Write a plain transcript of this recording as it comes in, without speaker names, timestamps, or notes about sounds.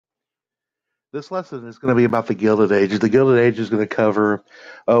This lesson is going to be about the Gilded Age. The Gilded Age is going to cover,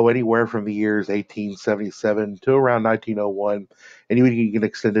 anywhere from the years 1877 to around 1901, and you can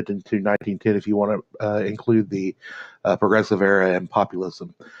extend it into 1910 if you want to include the progressive era and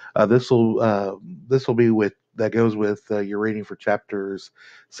populism. This will be with that goes with your reading for chapters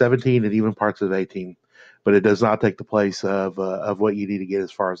 17 and even parts of 18. But it does not take the place of what you need to get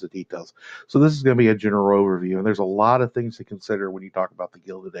as far as the details. So this is going to be a general overview, and there's a lot of things to consider when you talk about the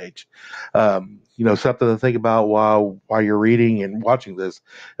Gilded Age. Something to think about while you're reading and watching this.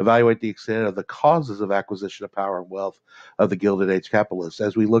 Evaluate the extent of the causes of acquisition of power and wealth of the Gilded Age capitalists.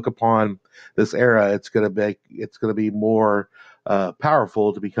 As we look upon this era, it's going to be more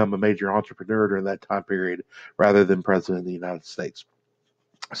powerful to become a major entrepreneur during that time period rather than president of the United States.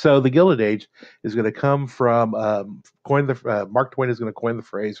 So the Gilded Age is going to come from Mark Twain is going to coin the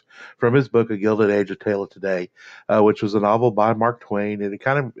phrase from his book, A Gilded Age: A Tale of Today, which was a novel by Mark Twain, and it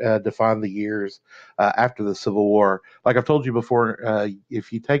kind of defined the years after the Civil War. Like I've told you before,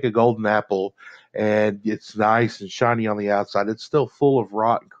 if you take a golden apple and it's nice and shiny on the outside, it's still full of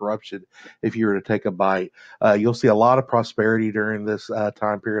rot and corruption. If you were to take a bite, you'll see a lot of prosperity during this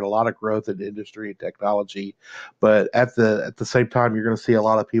time period, a lot of growth in industry and technology, but at the same time, you're going to see a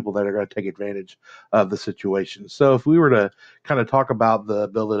lot of people that are going to take advantage of the situation. So if we were to kind of talk about the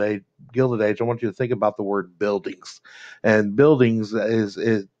Gilded Age, I want you to think about the word buildings, and buildings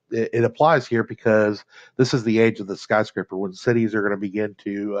it applies here because this is the age of the skyscraper when cities are going to begin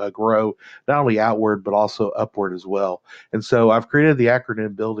to grow not only outward but also upward as well. And so I've created the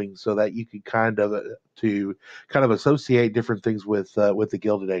acronym building so that you can kind of associate different things with the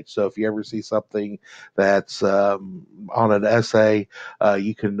Gilded Age. So if you ever see something that's on an essay,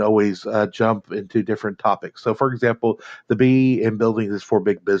 you can always jump into different topics. So, for example, the B in buildings is for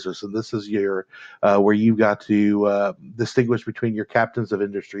big business, and this is your where you've got to distinguish between your captains of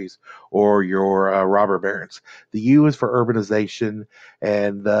industries or your robber barons. The U is for urbanization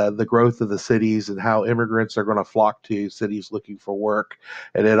and the growth of the cities and how immigrants are going to flock to cities looking for work,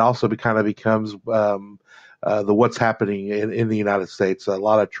 and it also kind of becomes the what's happening in the United States. A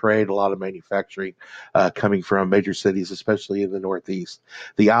lot of trade, a lot of manufacturing coming from major cities, especially in the Northeast.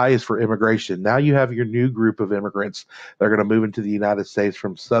 The I is for immigration. Now you have your new group of immigrants that are going to move into the United States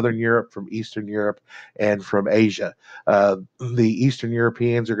from Southern Europe, from Eastern Europe, and from Asia. The Eastern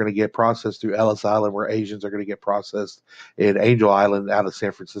Europeans are going to get processed through Ellis Island, where Asians are going to get processed in Angel Island out of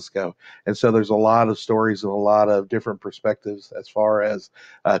San Francisco. And so there's a lot of stories and a lot of different perspectives as far as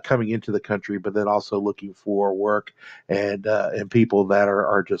coming into the country, but then also looking for work and people that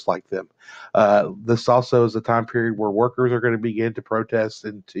are just like them. This also is a time period where workers are going to begin to protest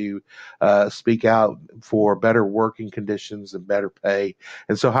and to speak out for better working conditions and better pay.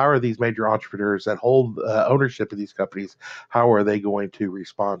 And so, how are these major entrepreneurs that hold ownership of these companies? How are they going to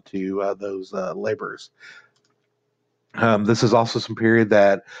respond to those laborers? This is also some period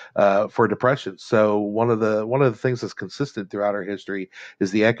that for depression. So one of the things that's consistent throughout our history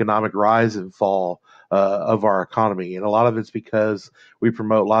is the economic rise and fall of our economy, and a lot of it's because we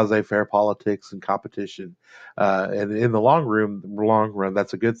promote laissez-faire politics and competition. And in the long run,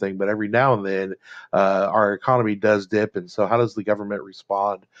 that's a good thing. But every now and then, our economy does dip, and so how does the government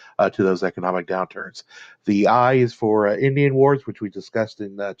respond to those economic downturns? The I is for Indian wars, which we discussed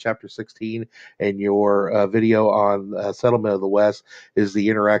in chapter 16, and your video on settlement of the West is the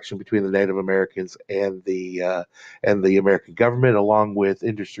interaction between the Native Americans and the American government, along with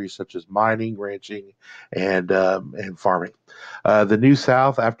industries such as mining, ranching, and farming. The New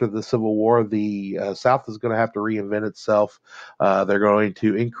South after the Civil War, the South is going to have to reinvent itself. They're going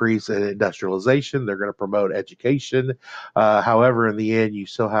to increase in industrialization. They're going to promote education. However, in the end, you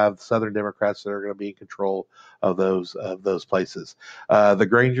still have Southern Democrats that are going to be in control of those places. The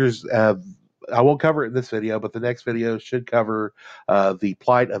Grangers. I won't cover it in this video, but the next video should cover the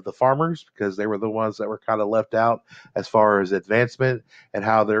plight of the farmers because they were the ones that were kind of left out as far as advancement and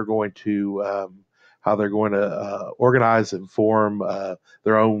how they're going to organize and form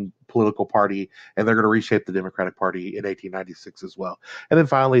their own political party, and they're going to reshape the Democratic Party in 1896 as well. And then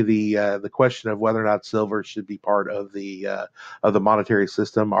finally, the question of whether or not silver should be part of the monetary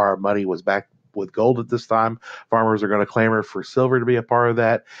system. Our money was backed with gold at this time. Farmers are going to clamor for silver to be a part of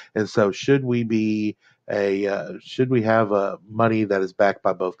that, and so should we have a money that is backed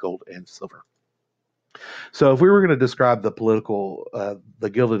by both gold and silver? So, if we were going to describe the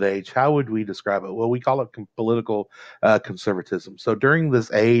Gilded Age, how would we describe it? Well, we call it political conservatism. So, during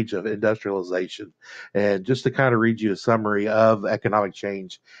this age of industrialization, and just to kind of read you a summary of economic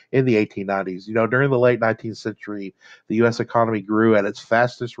change in the 1890s, during the late 19th century, the U.S. economy grew at its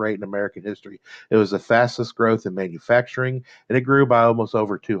fastest rate in American history. It was the fastest growth in manufacturing, and it grew by almost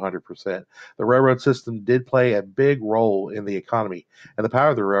over 200%. The railroad system did play a big role in the economy, and the power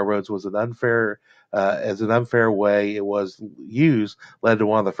of the railroads was as an unfair way it was used led to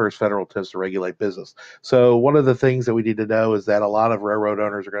one of the first federal attempts to regulate business. So, one of the things that we need to know is that a lot of railroad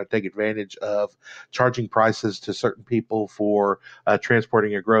owners are going to take advantage of charging prices to certain people for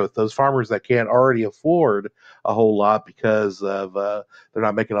transporting a growth. Those farmers that can't already afford a whole lot because of they're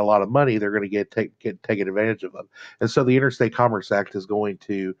not making a lot of money, they're going to get taken advantage of them. And so, the Interstate Commerce Act is going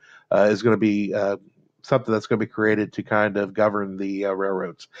to be something that's going to be created to kind of govern the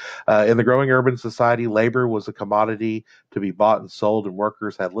railroads. In the growing urban society, labor was a commodity to be bought and sold, and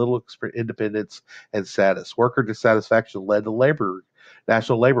workers had little independence and status. Worker dissatisfaction led to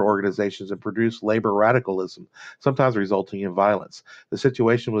national labor organizations and produced labor radicalism, sometimes resulting in violence. The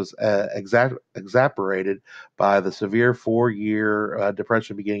situation was exacerbated by the severe 4 year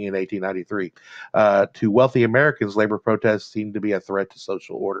depression beginning in 1893. To wealthy Americans, labor protests seemed to be a threat to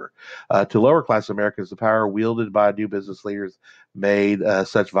social order. To lower class Americans, the power wielded by new business leaders made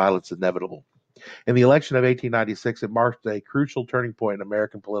such violence inevitable. In the election of 1896, it marked a crucial turning point in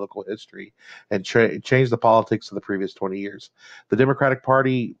American political history and changed the politics of the previous 20 years. The Democratic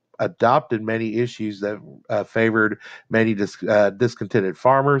Party adopted many issues that favored many discontented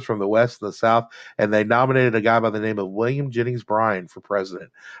farmers from the West and the South, and they nominated a guy by the name of William Jennings Bryan for president.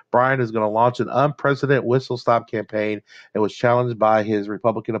 Bryan is going to launch an unprecedented whistle stop campaign and was challenged by his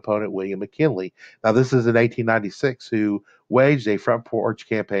Republican opponent, William McKinley. Now, this is in 1896, who waged a front porch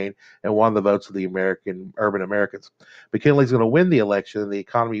campaign and won the votes of the American urban Americans. McKinley's going to win the election, and the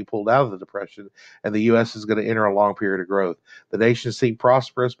economy pulled out of the depression, and the U.S. is going to enter a long period of growth. The nation seemed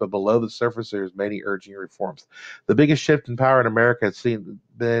prosperous, but below the surface, there's many urgent reforms. The biggest shift in power in America has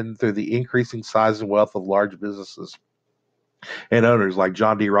been through the increasing size and wealth of large businesses and owners like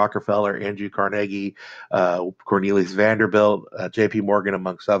John D. Rockefeller, Andrew Carnegie, Cornelius Vanderbilt, J.P. Morgan,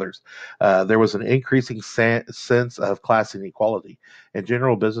 amongst others. There was an increasing sense of class inequality. In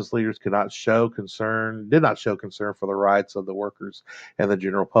general, business leaders did not show concern for the rights of the workers and the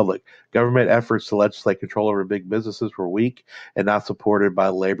general public. Government efforts to legislate control over big businesses were weak and not supported by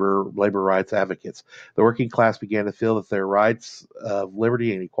labor rights advocates. The working class began to feel that their rights of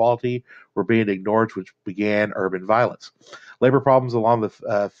liberty and equality were being ignored, which began urban violence. Labor problems along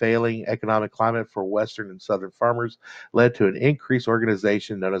the failing economic climate for Western and Southern farmers led to an increased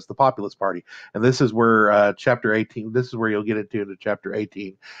organization known as the Populist Party. And this is where Chapter 18, this is where you'll get into Chapter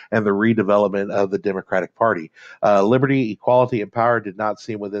 18 and the redevelopment of the Democratic Party. Liberty, equality, and power did not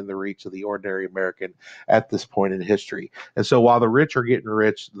seem within the reach of the ordinary American at this point in history. And so while the rich are getting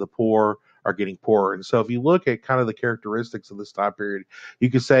rich, the poor are getting poorer. And so if you look at kind of the characteristics of this time period,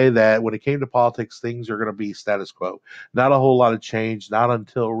 you could say that when it came to politics, things are going to be status quo. Not a whole lot of change, not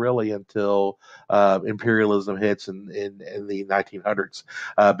until imperialism hits in the 1900s.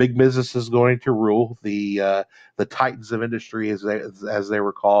 Big business is going to rule. The titans of industry, as they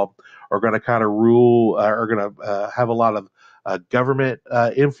were called, are going to kind of rule, are going to have a lot of government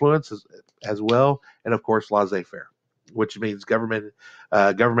influence as well, and of course laissez-faire, which means government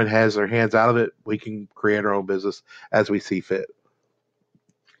has their hands out of it. We can create our own business as we see fit.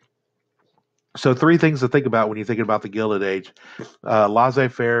 So, three things to think about when you're thinking about the Gilded Age: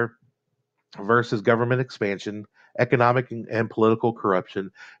 laissez-faire versus government expansion, economic and political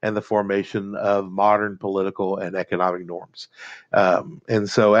corruption, and the formation of modern political and economic norms. And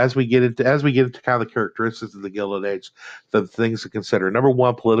so, as we get into kind of the characteristics of the Gilded Age, the things to consider. Number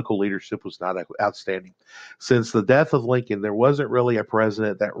one, political leadership was not outstanding. Since the death of Lincoln, there wasn't really a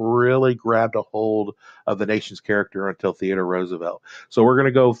president that really grabbed a hold of the nation's character until Theodore Roosevelt. So we're going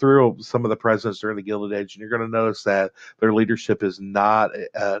to go through some of the presidents during the Gilded Age, and you're going to notice that their leadership is not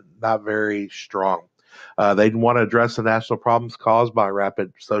very strong. They want to address the national problems caused by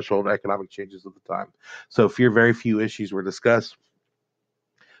rapid social and economic changes of the time. So, very few issues were discussed.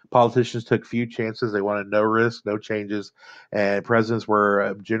 Politicians took few chances. They wanted no risk, no changes, and presidents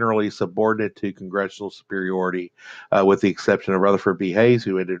were generally subordinate to congressional superiority, with the exception of Rutherford B. Hayes,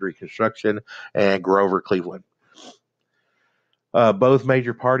 who ended Reconstruction, and Grover Cleveland. Both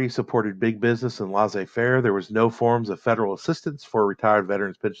major parties supported big business and laissez-faire. There was no forms of federal assistance for retired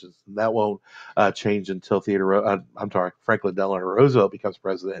veterans' pensions. And that won't change until Franklin Delano Roosevelt becomes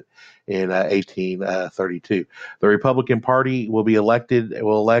president in 1832. The Republican Party will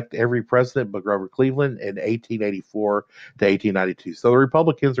elect every president but Grover Cleveland in 1884 to 1892. So the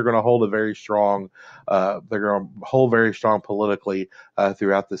Republicans are going to hold a very strong, they're going to hold very strong politically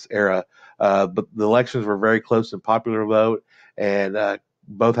throughout this era. But the elections were very close in popular vote, and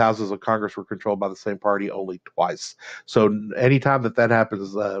both houses of Congress were controlled by the same party only twice. So anytime that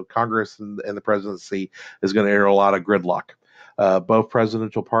happens, Congress and the presidency is going to enter a lot of gridlock. Both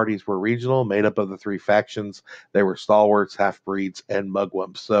presidential parties were regional, made up of the three factions. They were stalwarts, half breeds, and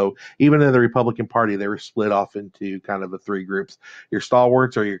mugwumps. So even in the Republican Party, they were split off into kind of the three groups. Your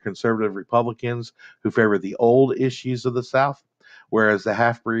stalwarts are your conservative Republicans who favor the old issues of the South, whereas the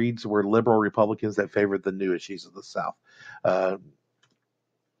half breeds were liberal Republicans that favored the new issues of the South. Uh,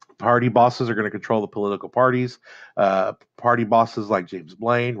 Party bosses are going to control the political parties. Party bosses like James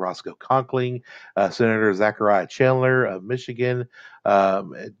Blaine, Roscoe Conkling, Senator Zachariah Chandler of Michigan,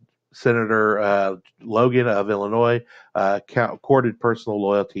 um, Senator Logan of Illinois, courted personal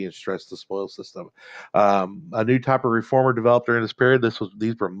loyalty and stressed the spoil system. A new type of reformer developed during this period. These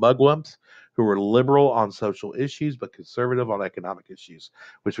were mugwumps who were liberal on social issues but conservative on economic issues,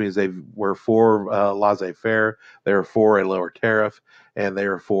 which means they were for laissez-faire, they were for a lower tariff, and they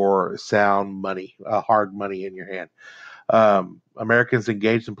were for sound money, hard money in your hand. Americans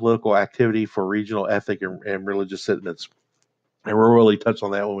engaged in political activity for regional, ethnic, and religious sentiments. And we'll really touch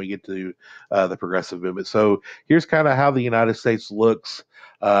on that when we get to the progressive movement. So here's kind of how the United States looks.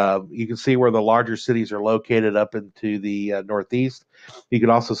 You can see where the larger cities are located up into the northeast. You can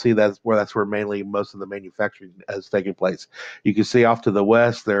also see that's where mainly most of the manufacturing is taking place. You can see off to the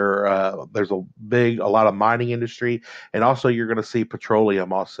west there's a lot of mining industry, and also you're going to see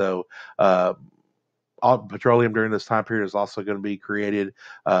petroleum also. Petroleum during this time period is also going to be created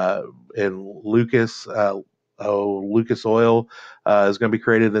in Lucas Oil is going to be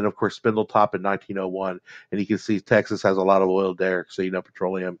created. Then, of course, Spindletop in 1901. And you can see Texas has a lot of oil there. So,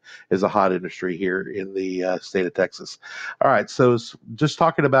 petroleum is a hot industry here in the state of Texas. All right. So, just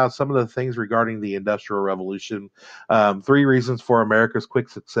talking about some of the things regarding the Industrial Revolution, three reasons for America's quick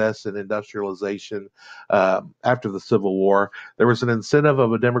success in industrialization after the Civil War. There was an incentive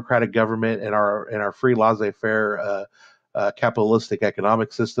of a democratic government in our free laissez-faire capitalistic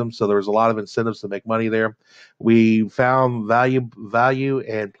economic system. So there was a lot of incentives to make money there. We found value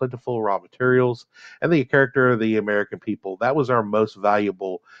and plentiful raw materials, and the character of the American people. That was our most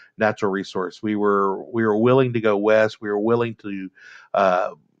valuable natural resource. We were willing to go west. We were willing to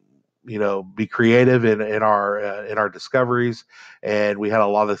uh, be creative in our discoveries, and we had a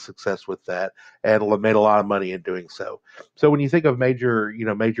lot of success with that, and made a lot of money in doing so. So when you think of major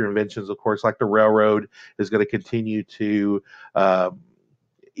inventions, of course, like the railroad is going to continue to uh,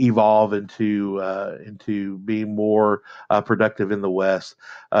 evolve into being more productive in the West.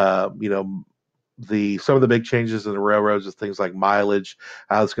 The some of the big changes in the railroads is things like mileage,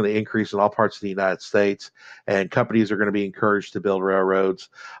 how it's going to increase in all parts of the United States, and companies are going to be encouraged to build railroads.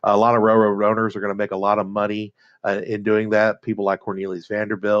 A lot of railroad owners are going to make a lot of money in doing that. People like Cornelius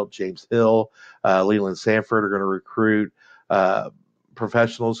Vanderbilt, James Hill, Leland Sanford are going to recruit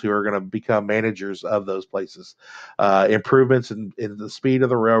professionals who are going to become managers of those places. Improvements in the speed of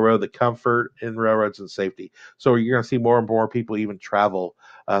the railroad, the comfort in railroads, and safety. So you're going to see more and more people even travel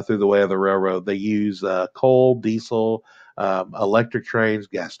through the way of the railroad. They use coal, diesel, electric trains,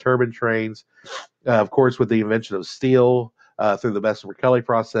 gas turbine trains. Of course, with the invention of steel through the Bessemer-Kelly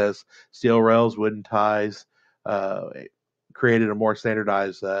process, steel rails, wooden ties, uh, created a more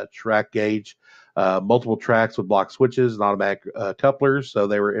standardized track gauge, multiple tracks with block switches and automatic couplers, so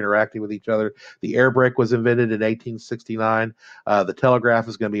they were interacting with each other. The air brake was invented in 1869. The telegraph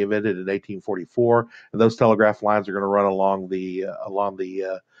is going to be invented in 1844, and those telegraph lines are going to run along the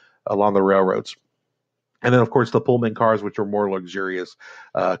railroads. And then, of course, the Pullman cars, which are more luxurious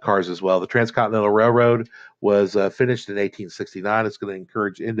cars as well. The Transcontinental Railroad was finished in 1869. It's going to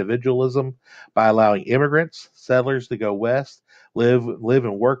encourage individualism by allowing immigrants, settlers to go west, live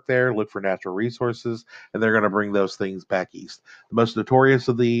and work there, look for natural resources, and they're going to bring those things back east. The most notorious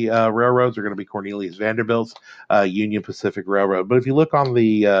of the railroads are going to be Cornelius Vanderbilt's Union Pacific Railroad. But if you look on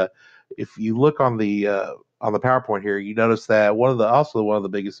the PowerPoint here, you notice that one of the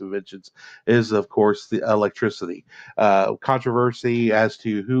biggest inventions is, of course, the electricity. Controversy as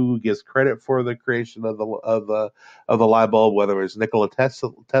to who gets credit for the creation of the light bulb, whether it was Nikola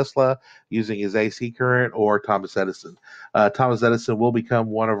Tesla using his AC current or Thomas Edison. Thomas Edison will become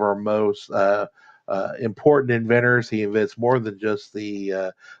one of our most important inventors. He invents more than just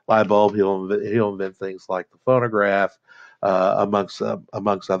the light bulb. He'll invent things like the phonograph, amongst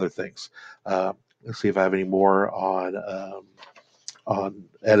other things. Let's see if I have any more on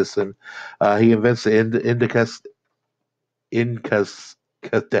Edison. He invents the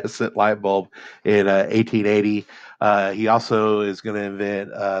incandescent light bulb in 1880. He also is going to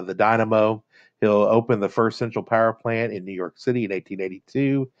invent the dynamo. He'll open the first central power plant in New York City in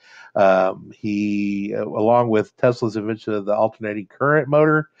 1882. Along with Tesla's invention of the alternating current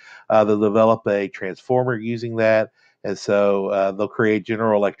motor, they'll develop a transformer using that. And so they'll create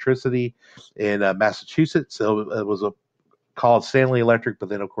General Electricity in Massachusetts. So it was called Stanley Electric, but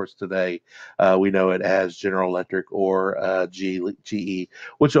then of course today we know it as General Electric or GE,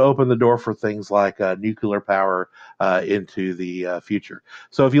 which will open the door for things like nuclear power into the future.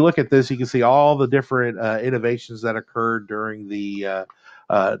 So if you look at this, you can see all the different innovations that occurred during the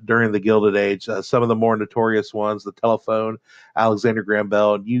Gilded Age. Some of the more notorious ones, the telephone, Alexander Graham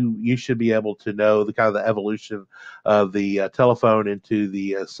Bell. You should be able to know the kind of the evolution of the telephone into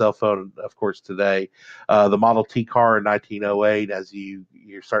the cell phone, of course, today. The Model T car in 1908, as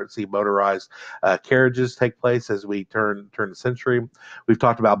you're starting to see motorized carriages take place as we turn the century. We've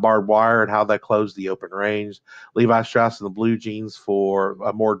talked about barbed wire and how that closed the open range. Levi Strauss and the blue jeans for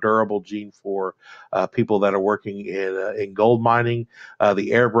a more durable jean for people that are working in gold mining.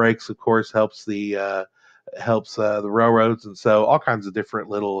 The air brakes, of course, helps the railroads, and so all kinds of different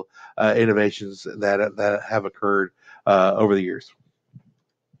little innovations that have occurred over the years.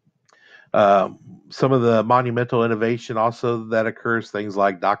 Some of the monumental innovation also that occurs, things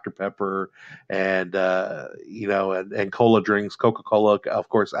like Dr. Pepper and and cola drinks, Coca-Cola, of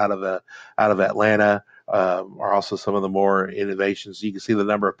course, out of Atlanta. Are also some of the more innovations. You can see the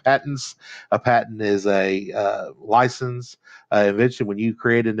number of patents. A patent is a license invention. When you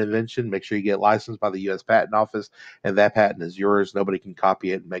create an invention, make sure you get licensed by the U.S. Patent Office, and that patent is yours. Nobody can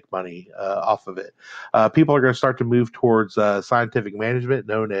copy it and make money off of it. People are going to start to move towards scientific management,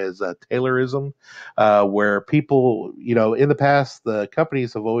 known as Taylorism, where people, in the past, the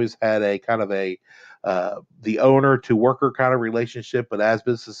companies have always had a kind of the owner to worker kind of relationship, but as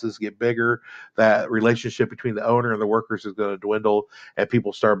businesses get bigger, that relationship between the owner and the workers is going to dwindle, and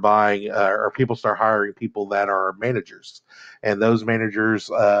people start hiring people that are managers, and those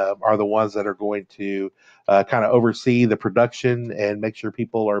managers are the ones that are going to kind of oversee the production and make sure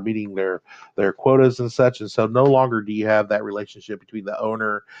people are meeting their quotas and such. And so no longer do you have that relationship between the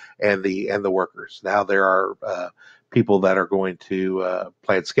owner and the workers. Now there are people that are going to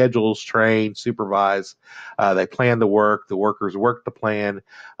plan schedules, train, supervise. They plan the work. The workers work the plan,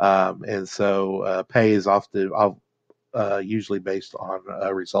 and so pay is often usually based on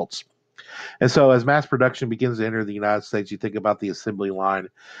results. And so, as mass production begins to enter the United States, you think about the assembly line,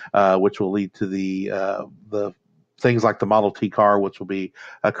 which will lead to the things like the Model T car, which will be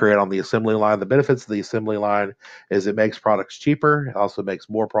created on the assembly line. The benefits of the assembly line is it makes products cheaper. It also makes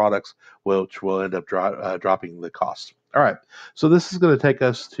more products, which will end up dropping the cost. All right, so this is going to take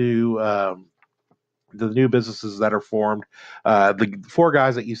us to the new businesses that are formed. The four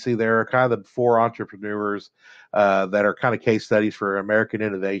guys that you see there are kind of the four entrepreneurs that are kind of case studies for American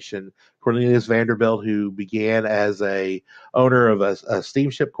innovation. Cornelius Vanderbilt, who began as a owner of a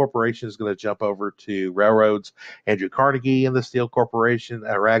steamship corporation, is going to jump over to railroads. Andrew Carnegie and the Steel Corporation,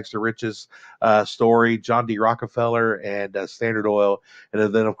 rags to riches story. John D. Rockefeller and Standard Oil,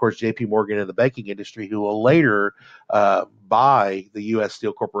 and then of course J.P. Morgan in the banking industry, who will later buy the U.S.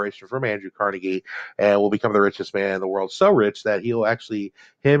 Steel Corporation from Andrew Carnegie and will become the richest man in the world. So rich that he'll actually,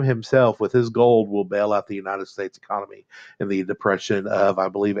 himself, with his gold, will bail out the United States economy in the Depression of, I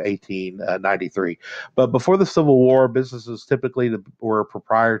believe, 1893. But before the Civil War, businesses typically were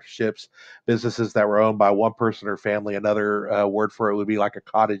proprietorships, businesses that were owned by one person or family. Another word for it would be like a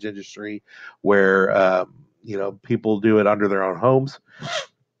cottage industry, where people do it under their own homes.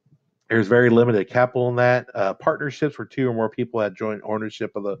 There's very limited capital in that. Partnerships where two or more people had joint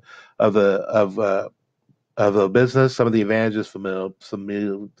ownership of a business. Some of the advantages,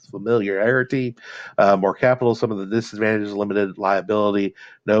 familiarity, more capital. Some of the disadvantages, limited liability,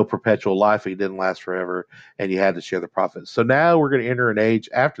 no perpetual life. It didn't last forever, and you had to share the profits. So now we're going to enter an age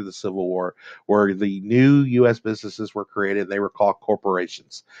after the Civil War where the new U.S. businesses were created. They were called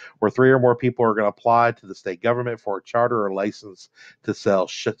corporations, where three or more people are going to apply to the state government for a charter or license to sell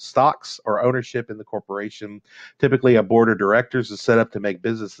stocks or ownership in the corporation. Typically, a board of directors is set up to make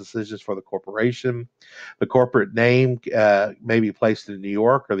business decisions for the corporation. The corporate name may be placed in New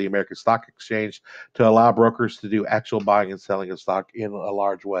York or the American Stock Exchange to allow brokers to do actual buying and selling of stock in a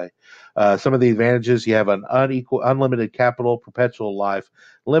large way. Some of the advantages: you have an unlimited capital, perpetual life,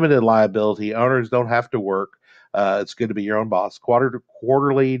 limited liability. Owners don't have to work. It's good to be your own boss.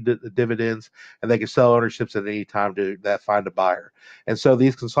 Quarterly dividends, and they can sell ownerships at any time to that find a buyer. And so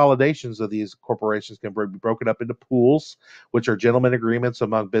these consolidations of these corporations can be broken up into pools, which are gentlemen agreements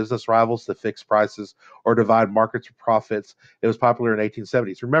among business rivals to fix prices or divide markets or profits. It was popular in the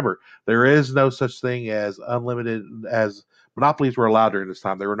 1870s. Remember, there is no such thing as unlimited as monopolies were allowed during this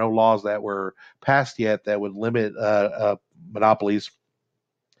time. There were no laws that were passed yet that would limit monopolies.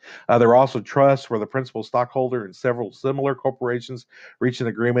 There were also trusts where the principal stockholder and several similar corporations reached an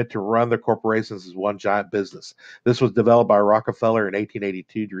agreement to run their corporations as one giant business. This was developed by Rockefeller in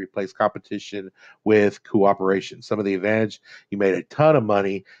 1882 to replace competition with cooperation. Some of the advantage: you made a ton of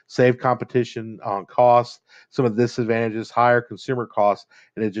money, saved competition on costs. Some of the disadvantages: higher consumer costs,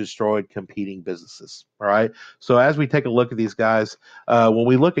 and it destroyed competing businesses. All right. So as we take a look at these guys, when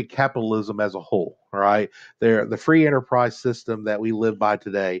we look at capitalism as a whole, all right, the free enterprise system that we live by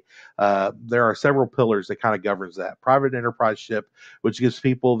today, there are several pillars that kind of governs that. Private enterpriseship, which gives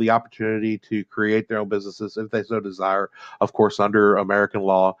people the opportunity to create their own businesses if they so desire, of course, under American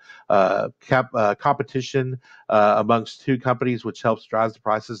law. Competition amongst two companies, which helps drive the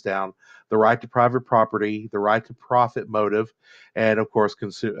prices down. The right to private property, the right to profit motive, and of course,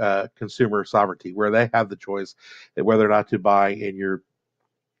 consumer sovereignty, where they have the choice whether or not to buy in your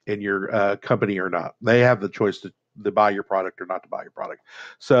company or not. They have the choice to buy your product or not to buy your product.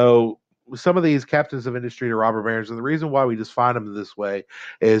 So some of these captains of industry are robber barons, and the reason why we just find them this way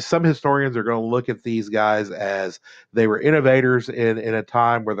is some historians are going to look at these guys as they were innovators in a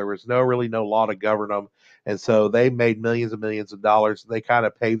time where there was no law to govern them, and so they made millions and millions of dollars. They kind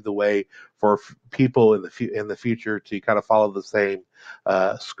of paved the way for people in the future to kind of follow the same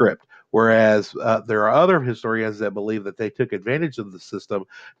script. Whereas there are other historians that believe that they took advantage of the system,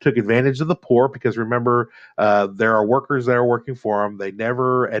 took advantage of the poor, because remember, there are workers that are working for them. They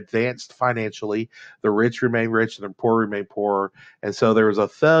never advanced financially. The rich remain rich and the poor remain poor. And so there was a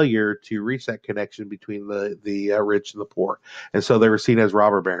failure to reach that connection between the rich and the poor. And so they were seen as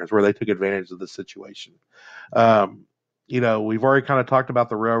robber barons, where they took advantage of the situation. Um, we've already kind of talked about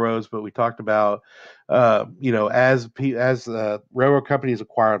the railroads, but we talked about, as railroad companies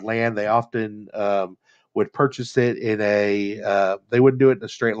acquired land, they often would purchase it they wouldn't do it in a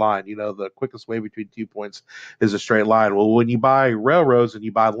straight line. The quickest way between 2 points is a straight line. Well, when you buy railroads and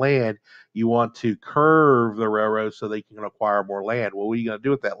you buy land, you want to curve the railroad so they can acquire more land. Well, what are you going to do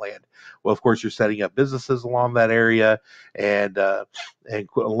with that land? Well, of course, you're setting up businesses along that area and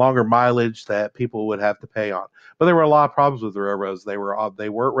longer mileage that people would have to pay on. But there were a lot of problems with the railroads. They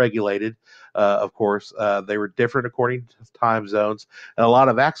weren't regulated. Of course, they were different according to time zones, and a lot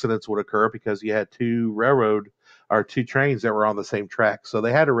of accidents would occur because you had two trains that were on the same track. So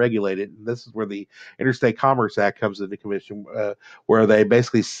they had to regulate it. And this is where the Interstate Commerce Act comes into commission, where they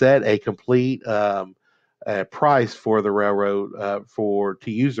basically set a complete price for the railroad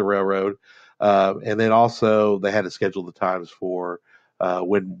to use the railroad, and then also they had to schedule the times for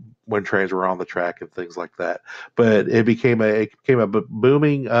when trains were on the track and things like that. But it became a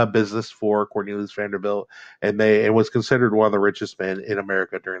booming business for Cornelius Vanderbilt, and was considered one of the richest men in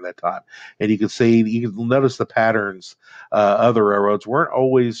America during that time. And you can notice the patterns of the railroads weren't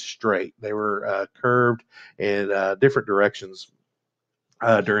always straight; they were curved in different directions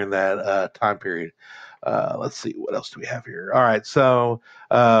during that time period. Let's see, what else do we have here? All right, so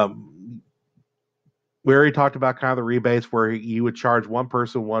we already talked about kind of the rebates where you would charge one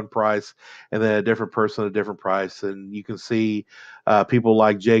person one price and then a different person a different price. And you can see people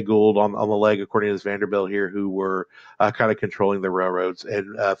like Jay Gould on the leg of Cornelius Vanderbilt here, who were kind of controlling the railroads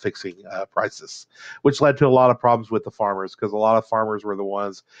and fixing prices, which led to a lot of problems with the farmers, because a lot of farmers were the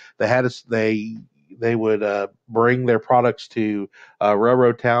ones that they would bring their products to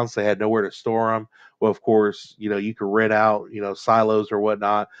railroad towns. They had nowhere to store them. Well, of course, you could rent out, silos or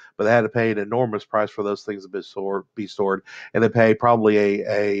whatnot, but they had to pay an enormous price for those things to be stored, and they pay probably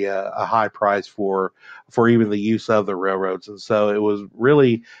a high price for even the use of the railroads. And so it was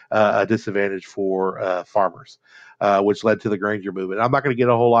really a disadvantage for farmers, which led to the Granger movement. I'm not going to get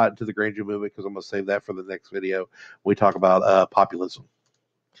a whole lot into the Granger movement because I'm going to save that for the next video when we talk about populism.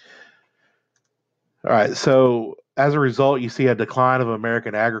 All right, so as a result, you see a decline of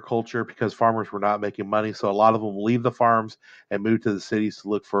American agriculture because farmers were not making money. So a lot of them leave the farms and move to the cities to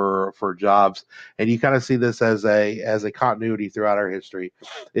look for jobs. And you kind of see this as a continuity throughout our history,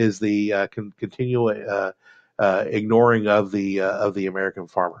 is the continual ignoring of the American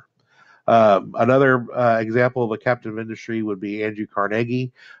farmer. Another example of a captive industry would be Andrew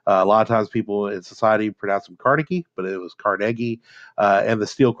Carnegie. A lot of times people in society pronounce him Carnegie, but it was Carnegie, and the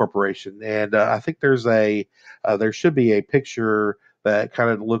Steel Corporation. And I think there should be a picture that kind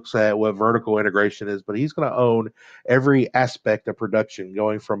of looks at what vertical integration is, but he's going to own every aspect of production,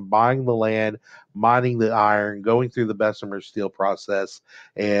 going from buying the land, mining the iron, going through the Bessemer steel process,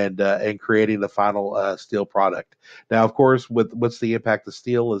 and creating the final steel product. Now, of course, with what's the impact of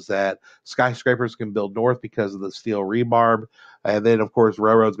steel is that skyscrapers can build north because of the steel rebarb. And then, of course,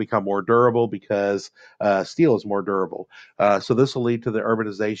 railroads become more durable because steel is more durable. So this will lead to the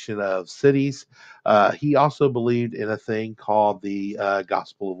urbanization of cities. He also believed in a thing called the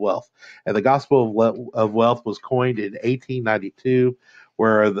gospel of wealth. And the gospel of wealth was coined in 1892,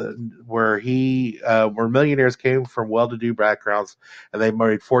 where millionaires came from well-to-do backgrounds and they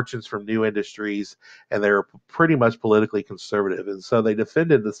made fortunes from new industries, and they were pretty much politically conservative, and so they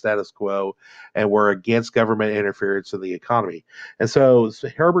defended the status quo and were against government interference in the economy. And so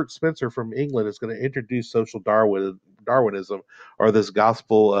Herbert Spencer from England is going to introduce social Darwinism, or this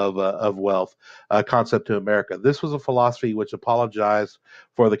gospel of wealth concept to America. This was a philosophy which apologized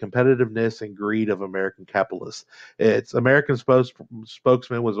for the competitiveness and greed of American capitalists. Its American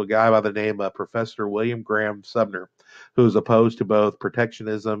spokesman was a guy by the name of Professor William Graham Sumner, who was opposed to both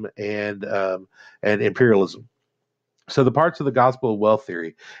protectionism and imperialism. So the parts of the gospel of wealth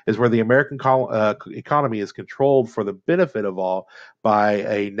theory is where the American economy is controlled for the benefit of all by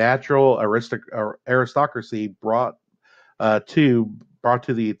a natural aristocracy to brought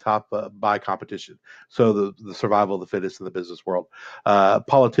to the top by competition. So the survival of the fittest in the business world.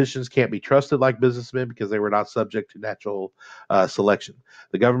 Politicians can't be trusted like businessmen because they were not subject to natural selection.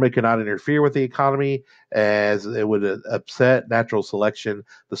 The government cannot interfere with the economy as it would upset natural selection.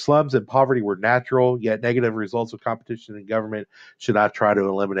 The slums and poverty were natural, yet negative results of competition in government should not try to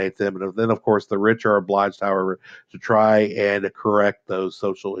eliminate them. And then, of course, the rich are obliged, however, to try and correct those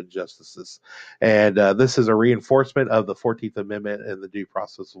social injustices. And this is a reinforcement of the 14th Amendment and the due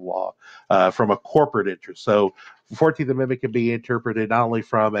process of law from a corporate interest. So the 14th Amendment can be interpreted not only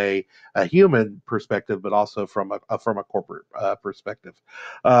from a human perspective, but also from a corporate perspective.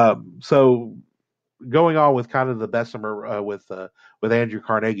 So going on with kind of the Bessemer with Andrew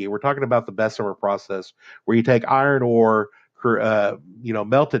Carnegie, we're talking about the Bessemer process, where you take iron ore,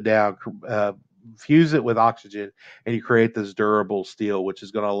 melt it down, fuse it with oxygen, and you create this durable steel, which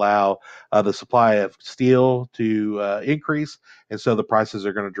is going to allow the supply of steel to increase, and so the prices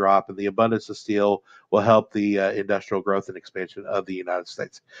are going to drop, and the abundance of steel will help the industrial growth and expansion of the United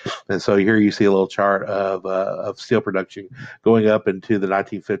States. And so here you see a little chart of steel production going up into the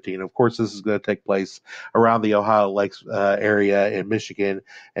 1950s. And of course, this is going to take place around the Ohio Lakes area in Michigan,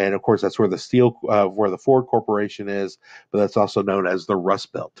 and of course, that's where where the Ford Corporation is, but that's also known as the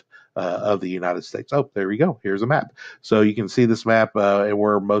Rust Belt of the United States. Oh, there we go. Here's a map. So you can see this map and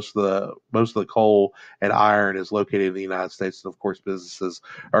where most of the coal and iron is located in the United States. And of course, businesses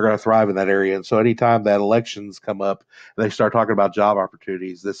are going to thrive in that area. And so anytime that elections come up and they start talking about job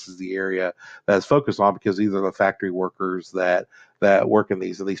opportunities, this is the area that's focused on, because these are the factory workers that work in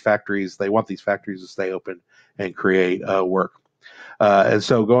these factories. They want these factories to stay open and create work. And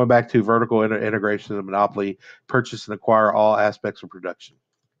so going back to vertical integration and monopoly, purchase and acquire all aspects of production.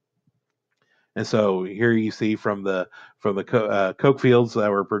 And so here you see from the coke fields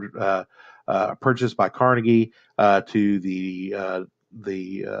that were purchased by Carnegie to the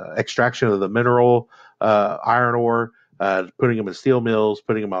extraction of the mineral iron ore, putting them in steel mills,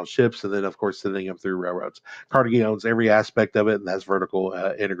 putting them on ships, and then of course sending them through railroads. Carnegie owns every aspect of it, and that's vertical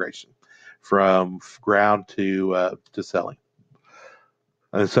integration from ground to selling.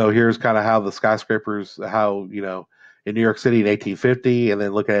 And so here's kind of how the skyscrapers, in New York City in 1850, and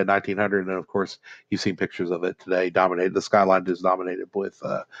then looking at 1900, and of course you've seen pictures of it today. Dominated, the skyline is dominated with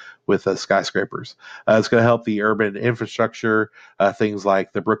skyscrapers. It's going to help the urban infrastructure, things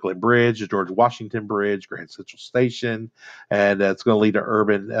like the Brooklyn Bridge, the George Washington Bridge, Grand Central Station, and it's going to lead to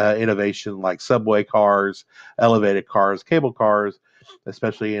urban innovation like subway cars, elevated cars, cable cars,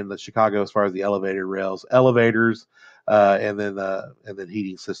 especially in the Chicago as far as the elevated rails, elevators, and then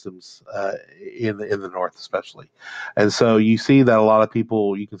heating systems in the north, especially. And so you see that a lot of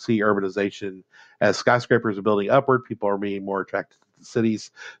people, you can see urbanization as skyscrapers are building upward. People are being more attracted to the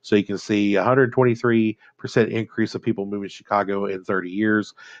cities. So you can see 123% increase of people moving to Chicago in 30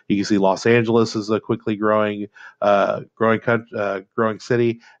 years. You can see Los Angeles is a quickly growing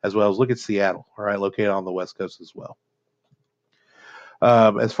city, as well as look at Seattle, all right, located on the West Coast as well.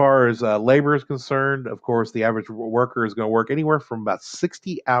 As far as labor is concerned, of course, the average worker is going to work anywhere from about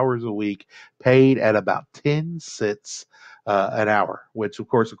 60 hours a week, paid at about 10 cents an hour, which of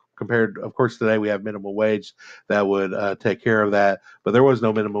course today we have minimum wage that would take care of that, but there was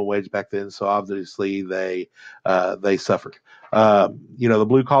no minimum wage back then, so obviously they suffered. The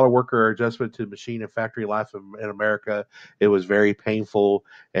blue collar worker adjustment to machine and factory life in America, it was very painful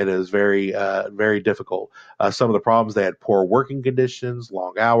and it was very difficult. Some of the problems, they had poor working conditions,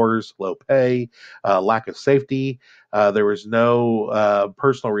 long hours, low pay, lack of safety. There was no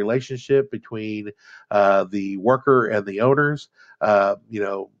personal relationship between the worker and the owners.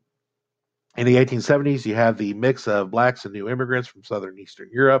 In the 1870s, you have the mix of blacks and new immigrants from Southern and Eastern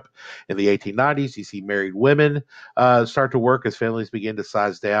Europe. In the 1890s, you see married women start to work as families begin to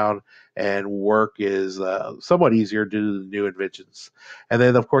size down, and work is somewhat easier due to the new inventions. And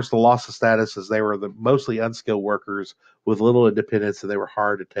then, of course, the loss of status, as they were the mostly unskilled workers with little independence, and they were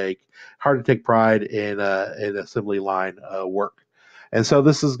hard to take pride in assembly line work. And so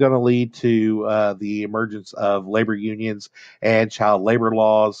this is going to lead to the emergence of labor unions and child labor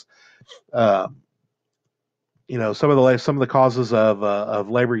laws. um, some of the causes of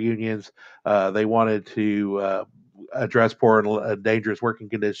labor unions. They wanted to address poor and dangerous working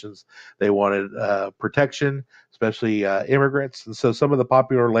conditions. They wanted protection, especially immigrants. And so some of the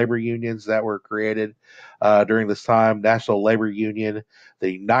popular labor unions that were created during this time: National Labor Union,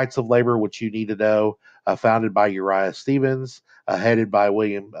 the Knights of Labor, which you need to know, founded by Uriah Stevens, headed by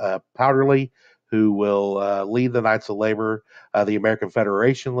William Powderly, who will lead the Knights of Labor. The American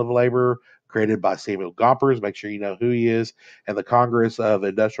Federation of Labor, created by Samuel Gompers. Make sure you know who he is. And the Congress of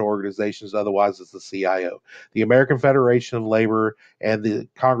Industrial Organizations, otherwise as the CIO. The American Federation of Labor and the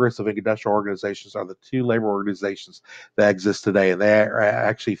Congress of Industrial Organizations are the two labor organizations that exist today, and they are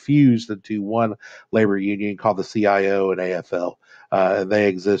actually fused into one labor union called the CIO and AFL. And they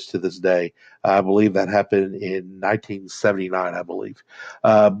exist to this day. I believe that happened in 1979, I believe.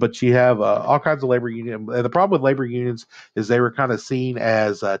 But you have all kinds of labor unions. And the problem with labor unions is they were kind of seen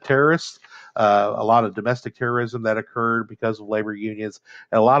as terrorists. A lot of domestic terrorism that occurred because of labor unions,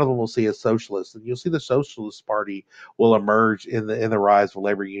 and a lot of them will see as socialists. And you'll see the Socialist Party will emerge in the rise of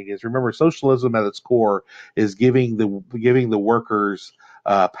labor unions. Remember, socialism at its core is giving the workers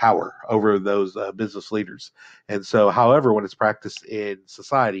power over those business leaders. And so, however, when it's practiced in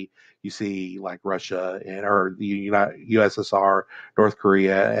society, you see like Russia or the USSR, North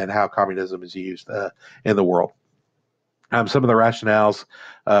Korea, and how communism is used in the world. Some of the rationales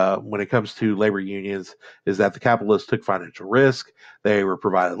when it comes to labor unions is that the capitalists took financial risk, they were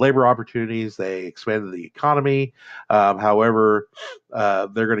provided labor opportunities, they expanded the economy. However, they're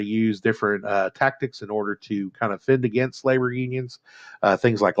going to use different tactics in order to kind of fend against labor unions.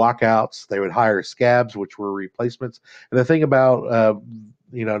 Things like lockouts. They would hire scabs, which were replacements. And the thing about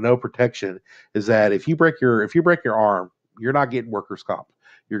no protection is that if you break your arm, you're not getting workers' comp.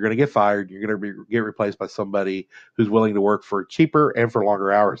 You're going to get fired. You're going to get replaced by somebody who's willing to work for cheaper and for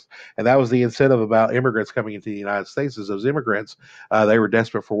longer hours. And that was the incentive about immigrants coming into the United States. Is those immigrants, they were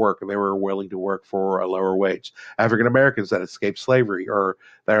desperate for work and they were willing to work for a lower wage. African Americans that escaped slavery or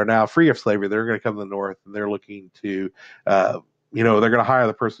that are now free of slavery, they're going to come to the North and they're looking to, they're going to hire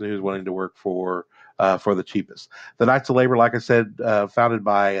the person who's willing to work for the cheapest. The Knights of Labor, like I said, founded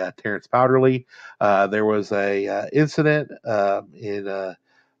by Terrence Powderly. There was a incident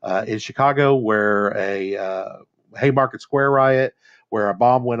in Chicago where a Haymarket Square riot, where a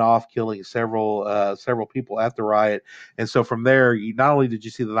bomb went off, killing several people at the riot. And so from there, not only did you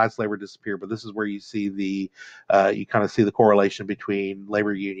see the Knights of Labor disappear, but this is where you kind of see the correlation between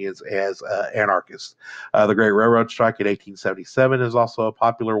labor unions as anarchists. The Great Railroad Strike in 1877 is also a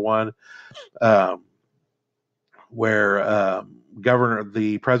popular one. Um, where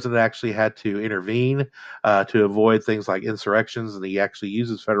the president actually had to intervene to avoid things like insurrections, and he actually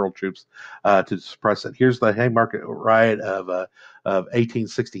uses federal troops to suppress it. Here's the Haymarket riot of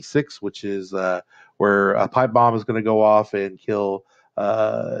 1866, which is where a pipe bomb is going to go off and kill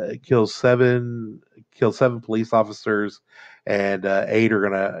seven police officers, and eight are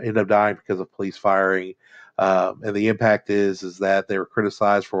going to end up dying because of police firing. And the impact is that they were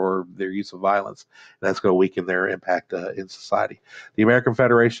criticized for their use of violence, and that's going to weaken their impact in society. The American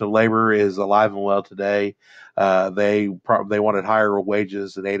Federation of Labor is alive and well today. They wanted higher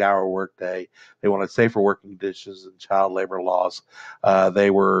wages, an 8-hour workday. They wanted safer working conditions and child labor laws.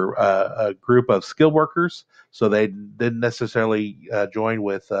 They were a group of skilled workers, so they didn't necessarily join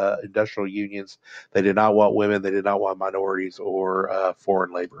with industrial unions. They did not want women. They did not want minorities or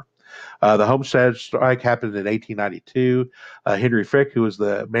foreign labor. The Homestead Strike happened in 1892. Henry Frick, who was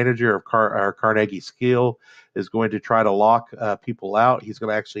the manager of Carnegie Steel, is going to try to lock people out. He's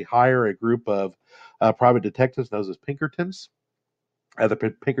going to actually hire a group of private detectives known as Pinkertons. the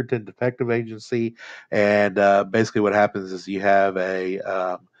Pinkerton Detective Agency, and basically what happens is you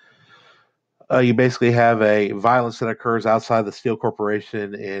basically have a violence that occurs outside the Steel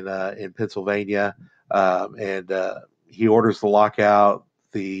Corporation in Pennsylvania, and he orders the lockout.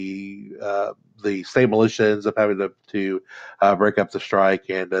 The state militia ends up having to break up the strike,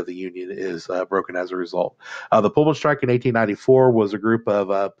 and the union is broken as a result. The Pullman strike in 1894 was a group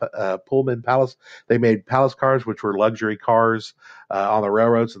of Pullman Palace. They made palace cars, which were luxury cars on the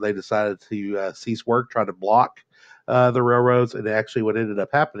railroads, and they decided to cease work, try to block the railroads. And actually, what ended up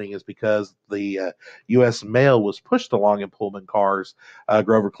happening is because the U.S. mail was pushed along in Pullman cars,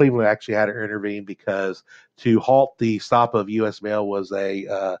 Grover Cleveland actually had to intervene because to halt the stop of U.S. mail was a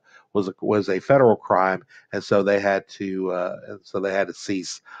federal crime, and so they had to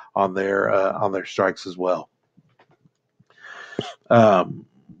cease on their strikes as well. Um,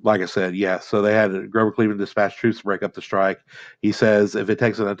 like I said, yeah. So they had Grover Cleveland dispatch troops to break up the strike. He says if it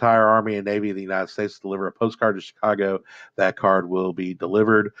takes an entire army and navy of the United States to deliver a postcard to Chicago, that card will be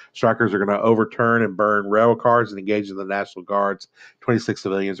delivered. Strikers are going to overturn and burn rail cars and engage in the National Guards. 26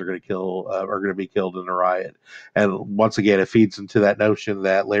 civilians are going to be killed in the riot. And once again, it feeds into that notion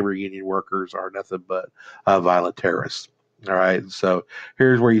that labor union workers are nothing but violent terrorists. All right, so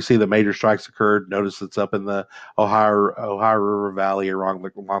here's where you see the major strikes occurred. Notice it's up in the Ohio River Valley along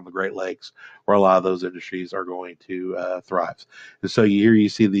the Great Lakes, where a lot of those industries are going to thrive. And so here you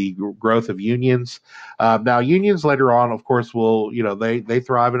see the growth of unions. Now, unions later on, of course, will they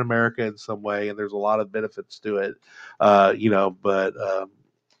thrive in America in some way, and there's a lot of benefits to it. But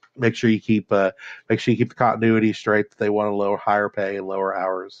make sure you keep the continuity straight. That they want to lower higher pay and lower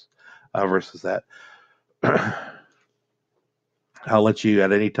hours versus that. I'll let you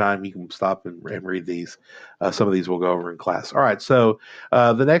at any time. You can stop and read these. Some of these we'll go over in class. All right. So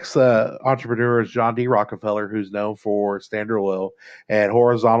the next entrepreneur is John D. Rockefeller, who's known for Standard Oil and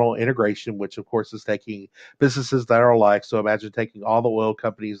horizontal integration, which of course is taking businesses that are alike. So imagine taking all the oil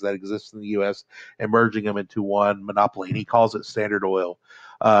companies that exist in the U.S. and merging them into one monopoly. And he calls it Standard Oil.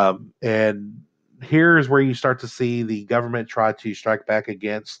 And here's where you start to see the government try to strike back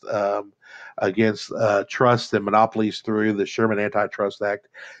against trusts and monopolies through the Sherman Antitrust Act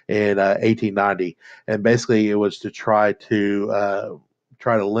in 1890, and basically it was to try to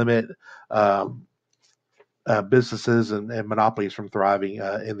limit businesses and monopolies from thriving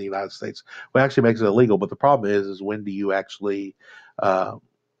in the United States. Well, actually makes it illegal, but the problem is uh,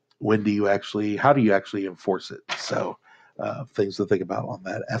 how do you actually enforce it? So things to think about on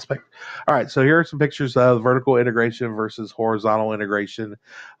that aspect. All right, so here are some pictures of vertical integration versus horizontal integration.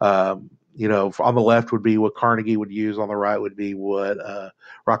 On the left would be what Carnegie would use. On the right would be what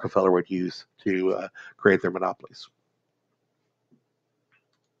Rockefeller would use to create their monopolies.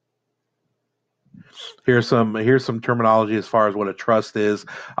 Here's some terminology as far as what a trust is.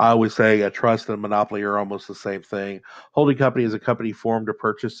 I always say a trust and a monopoly are almost the same thing. Holding company is a company formed to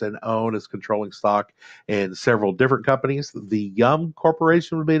purchase and own as controlling stock in several different companies. The Yum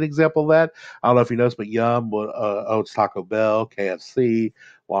Corporation would be an example of that. I don't know if you noticed, but Yum owns Taco Bell, KFC,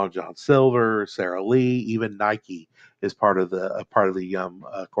 Long John Silver, Sara Lee, even Nike is part of the Yum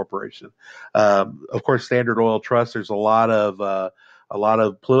Corporation. Of course, Standard Oil Trust. There's a lot of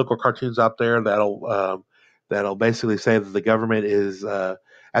political cartoons out there that'll basically say that the government is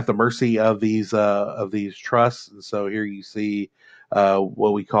at the mercy of these trusts. And so here you see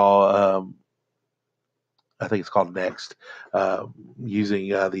what we call I think it's called Next, using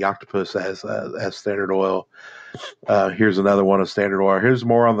the octopus as Standard Oil. Here's another one of Standard Oil. Here's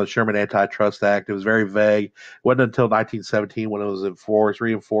more on the Sherman Antitrust Act. It was very vague. It wasn't until 1917 when it was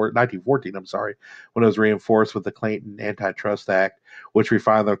reinforced, 1914, I'm sorry, when it was reinforced with the Clayton Antitrust Act, which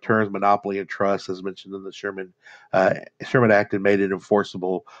refined the terms monopoly and trust, as mentioned in the Sherman Act, and made it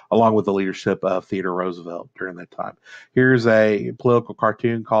enforceable along with the leadership of Theodore Roosevelt during that time. Here's a political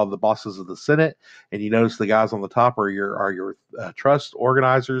cartoon called The Bosses of the Senate, and you notice the guys on the top are your trust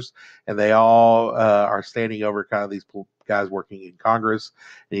organizers, and they all are standing over kind of these guys working in Congress,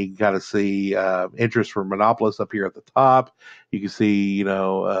 and you can kind of see interest from monopolists up here at the top. You can see,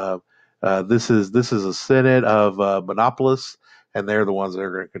 this is a Senate of monopolists, and they're the ones that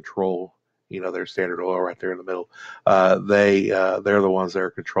are going to control, their Standard Oil right there in the middle. They're the ones that are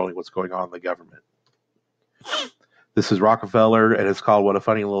controlling what's going on in the government. This is Rockefeller, and it's called What a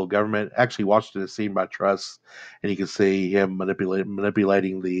Funny Little Government. Actually, watched it as seen by Truss, and you can see him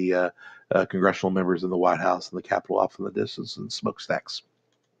manipulating the congressional members in the White House and the Capitol off in the distance and smokestacks.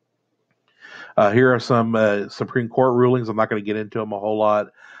 Here are some Supreme Court rulings. I'm not going to get into them a whole lot.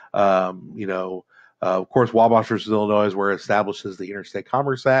 Of course, Wabash versus Illinois is where it establishes the Interstate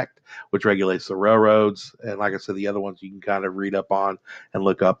Commerce Act, which regulates the railroads. And like I said, the other ones you can kind of read up on and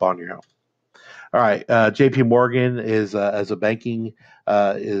look up on your own. All right, J.P. Morgan is as a banking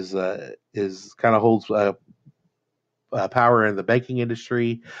is kind of holds power in the banking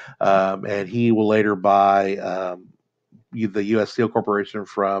industry, and he will later buy the U.S. Steel Corporation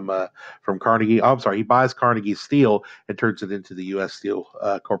from Carnegie. Oh, I'm sorry, he buys Carnegie Steel and turns it into the U.S. Steel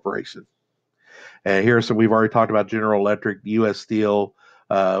Corporation. And here's some we've already talked about General Electric, U.S. Steel,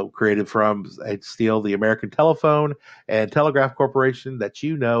 created from Steel, the American Telephone and Telegraph Corporation that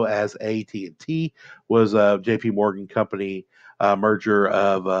you know as AT&T was a J.P. Morgan company merger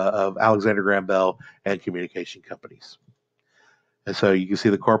of Alexander Graham Bell and communication companies. And so you can see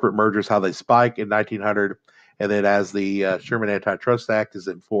the corporate mergers, how they spike in 1900. And then as the Sherman Antitrust Act is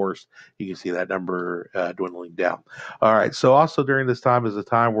enforced, you can see that number dwindling down. All right. So also during this time is a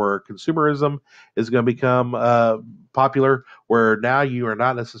time where consumerism is going to become popular, where now you are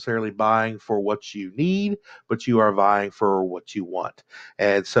not necessarily buying for what you need, but you are buying for what you want.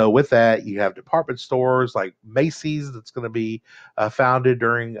 And so with that, you have department stores like Macy's that's going to be founded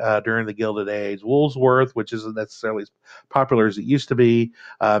during the Gilded Age, Woolworth, which isn't necessarily as popular as it used to be,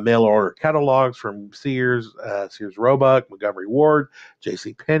 mail order catalogs from Sears, Sears Roebuck, Montgomery Ward,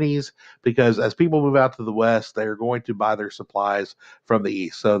 J.C. Penney's, because as people move out to the West, they're going to buy their supplies from the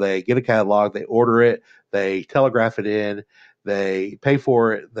East. So they get a catalog, they order it, they telegraph it in, they pay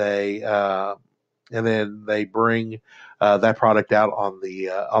for it, and then they bring that product out on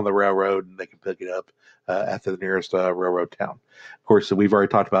the railroad, and they can pick it up at the nearest railroad town. Of course, so we've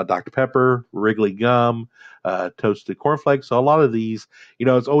already talked about Dr. Pepper, Wrigley gum, toasted cornflakes. So a lot of these,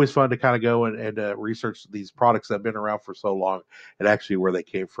 it's always fun to kind of go and research these products that have been around for so long and actually where they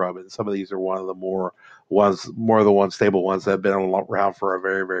came from. And some of these are more of the one stable ones that have been around for a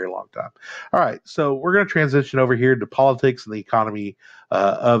very, very long time. All right, so we're going to transition over here to politics and the economy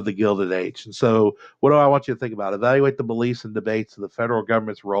of the Gilded Age. And so what do I want you to think about? Evaluate the beliefs and debates of the federal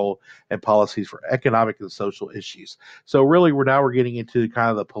government's role and policies for economic and social issues. So really, we're getting into kind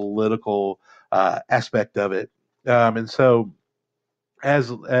of the political aspect of it. And so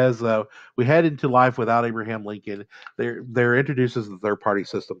as we head into life without Abraham Lincoln, there introduces the third party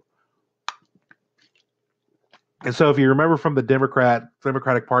system. And so if you remember from the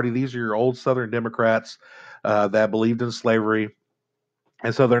Democratic Party, these are your old Southern Democrats that believed in slavery.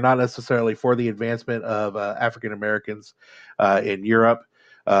 And so they're not necessarily for the advancement of African Americans in Europe.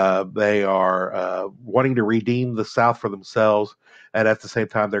 They are wanting to redeem the South for themselves, and at the same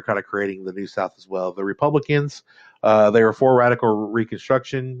time, they're kind of creating the new South as well. The Republicans, they are for radical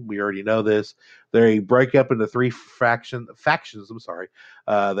Reconstruction. We already know this. They break up into three factions. I'm sorry.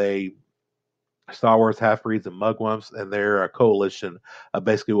 They Star Wars half-breeds and mugwumps, and they're a coalition of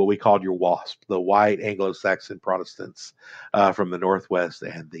basically what we called your WASP, the white Anglo-Saxon Protestants from the Northwest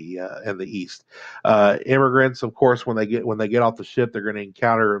and the East. Immigrants, of course, when they get off the ship, they're going to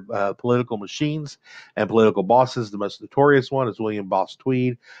encounter political machines and political bosses. The most notorious one is William Boss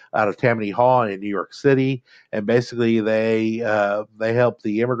Tweed out of Tammany Hall in New York City, and basically they help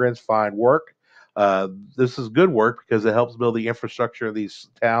the immigrants find work. This is good work because it helps build the infrastructure of these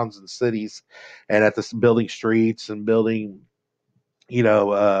towns and cities, and at this building streets and building, you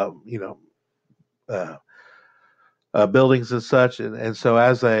know, uh, you know, uh, buildings and such, and so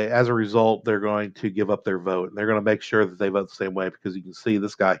as a result, they're going to give up their vote, and they're going to make sure that they vote the same way because you can see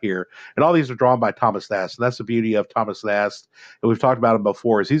this guy here, and all these are drawn by Thomas Nast, and that's the beauty of Thomas Nast, and we've talked about him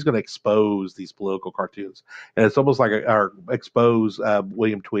before. Is he's going to expose these political cartoons, and it's almost like or expose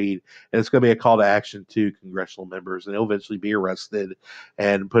William Tweed, and it's going to be a call to action to congressional members, and he'll eventually be arrested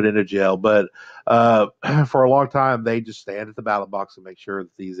and put into jail. But for a long time, they just stand at the ballot box and make sure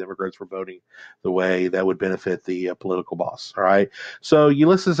that these immigrants were voting the way that would benefit the political boss. All right. So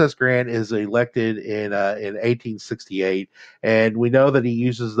Ulysses S. Grant is elected in 1868, and we know that he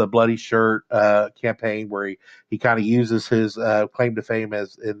uses the Bloody Shirt campaign where he kind of uses his claim to fame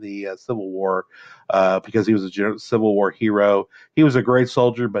as in the Civil War because he was a Civil War hero. He was a great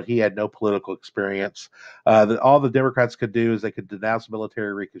soldier, but he had no political experience. All the Democrats could do is they could denounce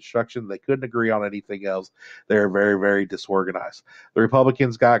military reconstruction. They couldn't agree on anything else. They're very, very disorganized. The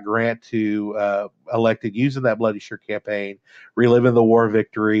Republicans got Grant to elected using that Bloody Shirt campaign, reliving the war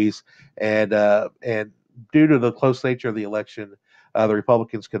victories, and due to the close nature of the election, the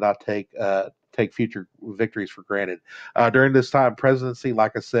Republicans could not take future victories for granted. During this time presidency,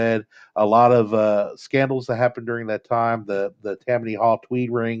 like I said, a lot of scandals that happened during that time. The Tammany Hall Tweed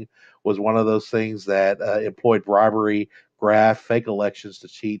ring was one of those things that employed bribery, graft, fake elections to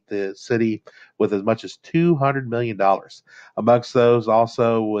cheat the city with as much as $200 million. Amongst those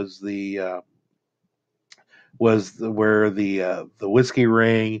also was was where the whiskey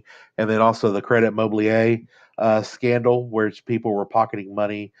ring, and then also the Credit Mobilier scandal, where people were pocketing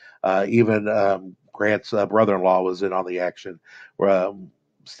money. Even Grant's brother-in-law was in on the action,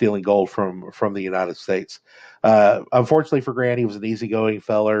 stealing gold from the United States. Unfortunately for Grant, he was an easygoing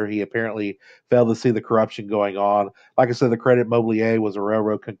feller. He apparently failed to see the corruption going on. Like I said, the Credit Mobilier was a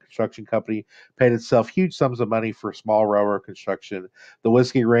railroad construction company, paid itself huge sums of money for small railroad construction. The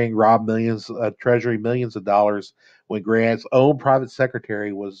whiskey ring robbed Treasury millions of dollars when Grant's own private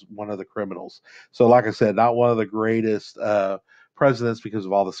secretary was one of the criminals. So, like I said, not one of the greatest presidents because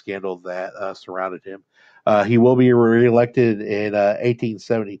of all the scandal that surrounded him. He will be reelected in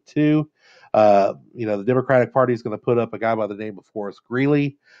 1872. The Democratic Party is going to put up a guy by the name of Horace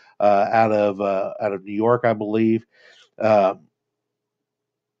Greeley out of New York, I believe. Uh,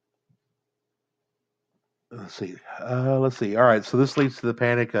 let's see. All right. So this leads to the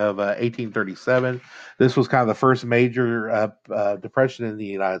Panic of 1837. This was kind of the first major depression in the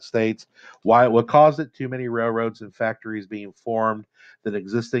United States. Why? What caused it? Too many railroads and factories being formed that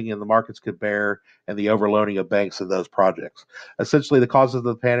existing in the markets could bear, and the overloading of banks in those projects. Essentially, the causes of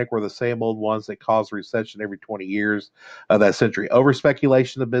the panic were the same old ones that caused recession every 20 years of that century: over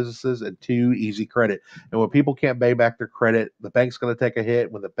speculation of businesses and too easy credit. And when people can't pay back their credit, the bank's going to take a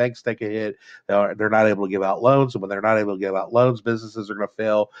hit. When the banks take a hit, they're not able to give out loans, and when they're not able to give out loans, businesses are going to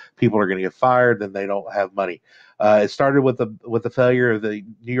fail. People are going to get fired, then they don't have money. It started with the failure of the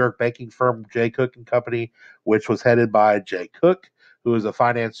New York banking firm J. Cook and Company, which was headed by J. Cook, who was a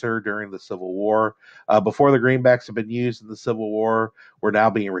financier during the Civil War. Before the greenbacks had been used in the Civil War, were now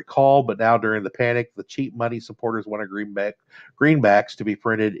being recalled, but now during the panic, the cheap money supporters wanted greenbacks to be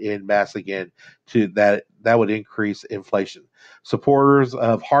printed in mass again. To that would increase inflation. Supporters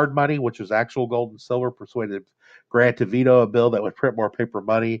of hard money, which was actual gold and silver, persuaded Grant to veto a bill that would print more paper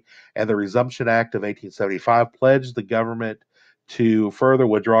money, and the Resumption Act of 1875 pledged the government to further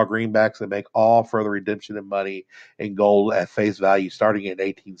withdraw greenbacks and make all further redemption of money in gold at face value starting in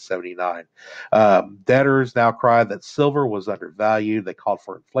 1879. Debtors now cried that silver was undervalued. They called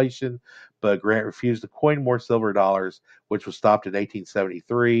for inflation, but Grant refused to coin more silver dollars, which was stopped in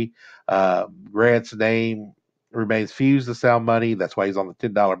 1873. Grant's name remains fused to sound money. That's why he's on the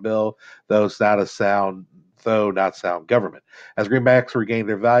 $10 bill, though not sound government. As greenbacks regained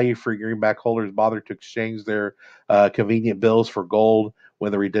their value, free greenback holders bothered to exchange their convenient bills for gold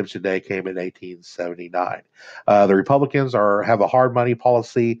when the redemption day came in 1879. The Republicans have a hard money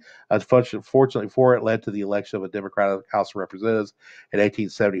policy. Unfortunately for it, led to the election of a Democratic House of Representatives in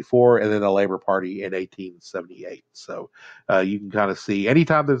 1874 and then a Labor Party in 1878. So you can kind of see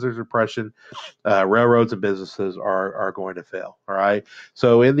anytime there's a depression, railroads and businesses are going to fail. All right.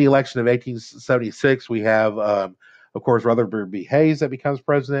 So in the election of 1876, we have, of course, Rutherford B. Hayes that becomes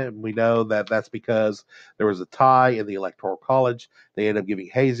president. And we know that that's because there was a tie in the Electoral College. They ended up giving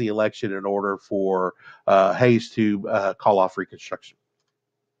Hayes the election in order for Hayes to call off Reconstruction.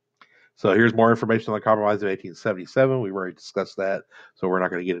 So here's more information on the Compromise of 1877. We've already discussed that, so we're not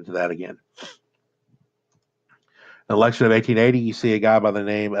going to get into that again. Election of 1880, you see a guy by the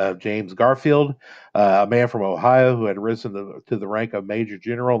name of James Garfield, a man from Ohio who had risen to the rank of Major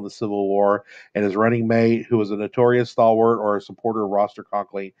General in the Civil War, and his running mate, who was a notorious stalwart or a supporter of Roster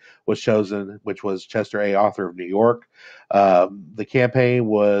Conkling, was chosen, which was Chester A. Arthur of New York. The campaign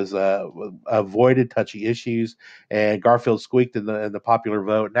was avoided touchy issues, and Garfield squeaked in the popular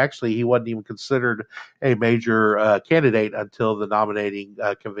vote. And actually, he wasn't even considered a major candidate until the nominating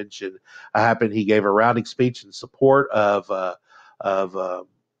convention happened. He gave a rounding speech in support of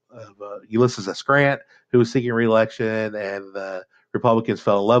Ulysses S. Grant, who was seeking re-election, and the Republicans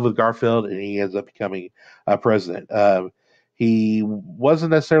fell in love with Garfield, and he ends up becoming president. He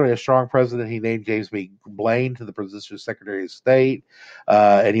wasn't necessarily a strong president. He named James B. Blaine to the position of Secretary of State,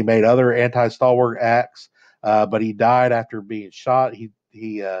 and he made other anti-stalwart acts. But he died after being shot.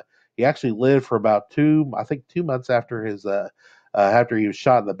 He actually lived for about 2 months after he was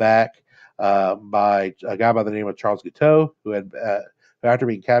shot in the back by a guy by the name of Charles Guiteau, who had, after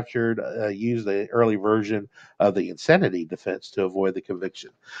being captured, used the early version of the insanity defense to avoid the conviction.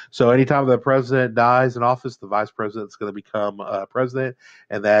 So anytime the president dies in office, the vice president is going to become president,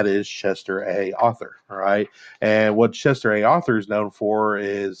 and that is Chester A. Arthur. All right. And what Chester A. Arthur is known for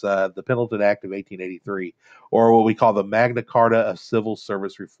is the Pendleton Act of 1883, or what we call the Magna Carta of Civil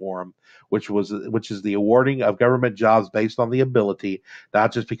Service Reform, which is the awarding of government jobs based on the ability,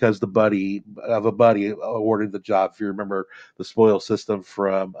 not just because the buddy of a buddy awarded the job. If you remember the spoil system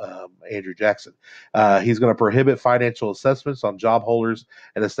from Andrew Jackson, he's going to prohibit financial assessments on job holders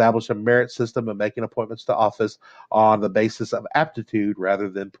and establish a merit system of making appointments to office on the basis of aptitude rather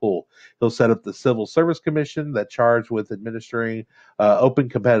than pull. He'll set up the Civil Service Commission that charged with administering open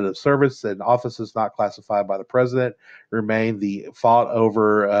competitive service, and offices not classified by the president remain the fought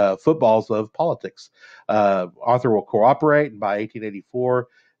over footballs of politics. Arthur will cooperate, and by 1884,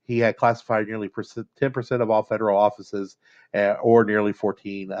 he had classified nearly 10% of all federal offices, or nearly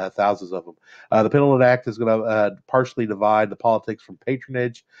 14,000 of them. The Penal Act is going to partially divide the politics from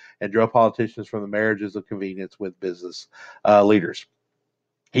patronage and draw politicians from the marriages of convenience with business leaders.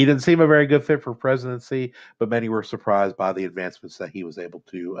 He didn't seem a very good fit for presidency, but many were surprised by the advancements that he was able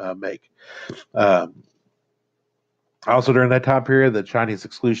to make. Um, Also, during that time period, the Chinese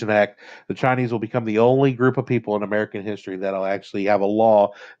Exclusion Act, the Chinese will become the only group of people in American history that'll actually have a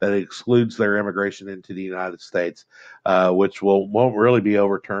law that excludes their immigration into the United States, which won't really be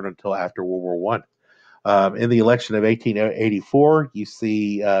overturned until after World War One. In the election of 1884, you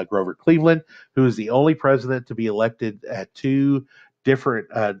see Grover Cleveland, who is the only president to be elected at two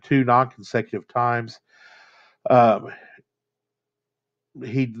non-consecutive times. Um,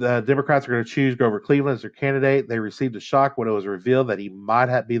 the Democrats are going to choose Grover Cleveland as their candidate. They received a shock when it was revealed that he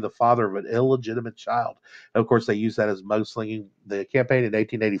might be the father of an illegitimate child. And of course, they used that as mudslinging. The campaign in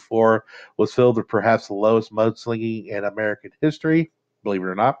 1884 was filled with perhaps the lowest mudslinging in American history. Believe it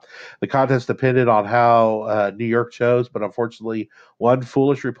or not, the contest depended on how New York chose, but unfortunately, one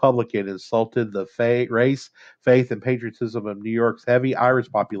foolish Republican insulted the race, faith, and patriotism of New York's heavy Irish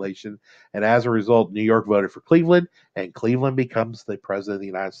population, and as a result, New York voted for Cleveland, and Cleveland becomes the president of the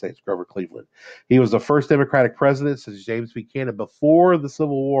United States, Grover Cleveland. He was the first Democratic president since James Buchanan before the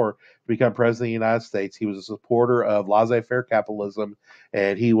Civil War to become president of the United States. He was a supporter of laissez-faire capitalism,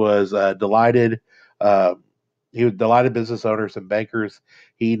 and he was delighted. He was delighted business owners and bankers.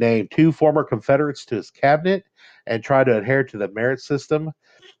 He named two former Confederates to his cabinet and tried to adhere to the merit system,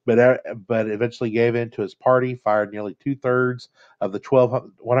 but eventually gave in to his party, fired nearly two-thirds of the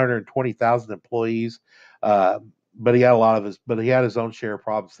 120,000 employees. Uh, but he had his own share of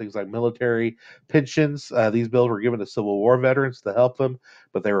problems, things like military pensions. These bills were given to Civil War veterans to help them,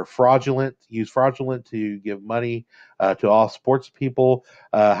 but they were used fraudulent to give money to all sports people.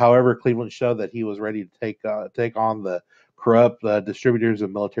 However, Cleveland showed that he was ready to take on the corrupt distributors of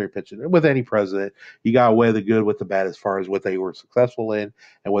military pension. With any president, you got to weigh the good with the bad as far as what they were successful in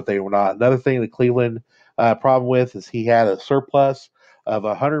and what they were not. Another thing that Cleveland problem with is he had a surplus of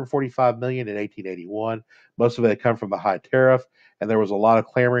 145 million in 1881. Most of it had come from the high tariff, and there was a lot of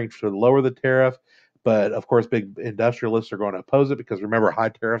clamoring to lower the tariff. But of course, big industrialists are going to oppose it because remember, high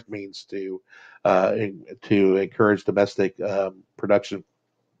tariff means to encourage domestic production.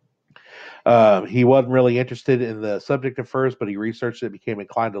 He wasn't really interested in the subject at first, but he researched it, became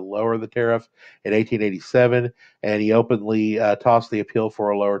inclined to lower the tariff in 1887, and he openly tossed the appeal for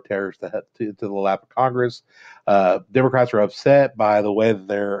a lower tariff to the lap of Congress. Democrats were upset by the way that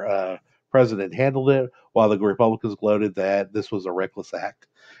their president handled it, while the Republicans gloated that this was a reckless act.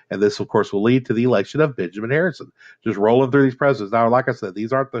 And this, of course, will lead to the election of Benjamin Harrison. Just rolling through these presidents. Now, like I said,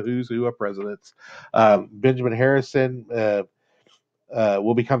 these aren't the who's who of presidents. Benjamin Harrison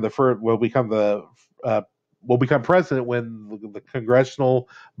will become the first, will become president when the congressional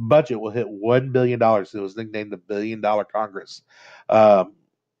budget will hit $1 billion. It was nicknamed the $1 billion Congress. What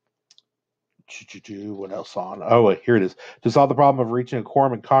else on? Oh, wait, here it is. To solve the problem of reaching a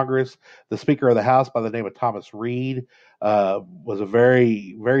quorum in Congress, the Speaker of the House, by the name of Thomas Reed, was a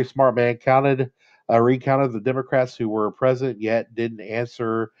very, very smart man. Reed counted the Democrats who were present yet didn't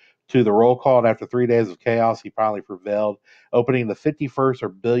answer to the roll call, and after 3 days of chaos, he finally prevailed, opening the 51st or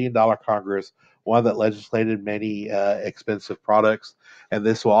 $1 billion Congress, one that legislated many expensive products. And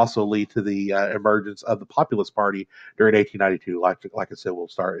this will also lead to the emergence of the Populist Party during 1892. Like I said, we'll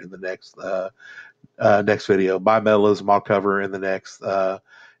start in the next video. Bimetallism I'll cover in the next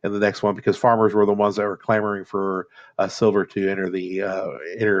one because farmers were the ones that were clamoring for silver to enter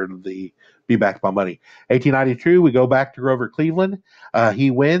the be backed by money. 1892, we go back to Grover Cleveland.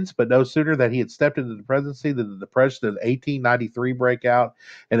 He wins, but no sooner that he had stepped into the presidency than the Depression of 1893 break out,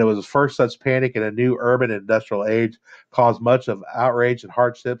 and it was the first such panic in a new urban and industrial age, caused much of outrage and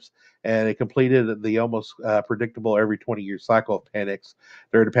hardships, and it completed the almost predictable every 20-year cycle of panics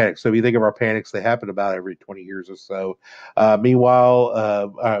during the panic. So if you think of our panics, they happen about every 20 years or so.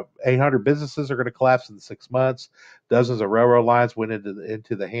 Meanwhile, 800 businesses are going to collapse in 6 months. Dozens of railroad lines went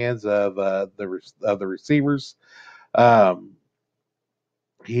into the hands of the receivers. Um,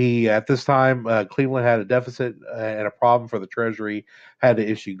 he at this time Cleveland had a deficit and a problem for the Treasury, had to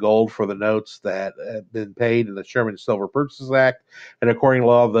issue gold for the notes that had been paid in the Sherman Silver Purchases Act, and according to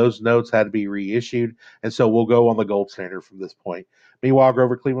law those notes had to be reissued, and so we'll go on the gold standard from this point. Meanwhile,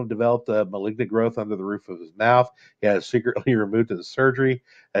 Grover Cleveland developed a malignant growth under the roof of his mouth. He had it secretly removed in the surgery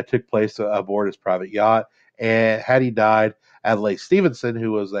that took place aboard his private yacht, and had he died, Adlai Stevenson,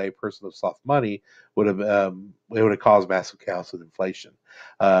 who was a person of soft money, would have it would have caused massive chaos and inflation.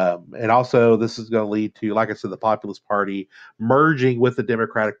 And also, this is going to lead to, like I said, the Populist Party merging with the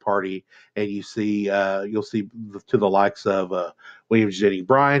Democratic Party, and you'll see to the likes of William Jennings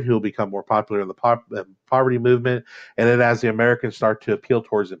Bryan, who will become more popular in the poverty movement, and then as the Americans start to appeal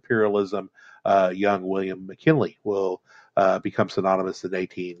towards imperialism, young William McKinley will become synonymous in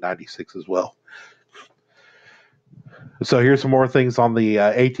 1896 as well. So here's some more things on the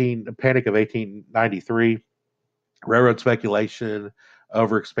Panic of 1893. Railroad speculation,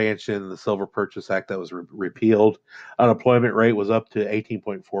 overexpansion, the Silver Purchase Act that was repealed. Unemployment rate was up to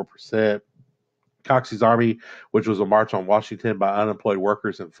 18.4%. Coxey's Army, which was a march on Washington by unemployed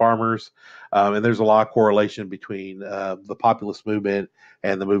workers and farmers. And there's a lot of correlation between the populist movement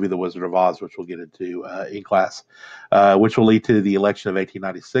and the movie The Wizard of Oz, which we'll get into in class, which will lead to the election of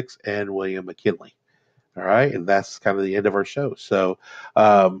 1896 and William McKinley. All right. And that's kind of the end of our show. So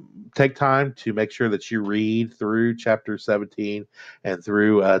take time to make sure that you read through chapter 17 and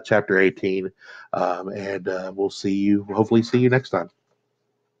through chapter 18. And we'll hopefully see you next time.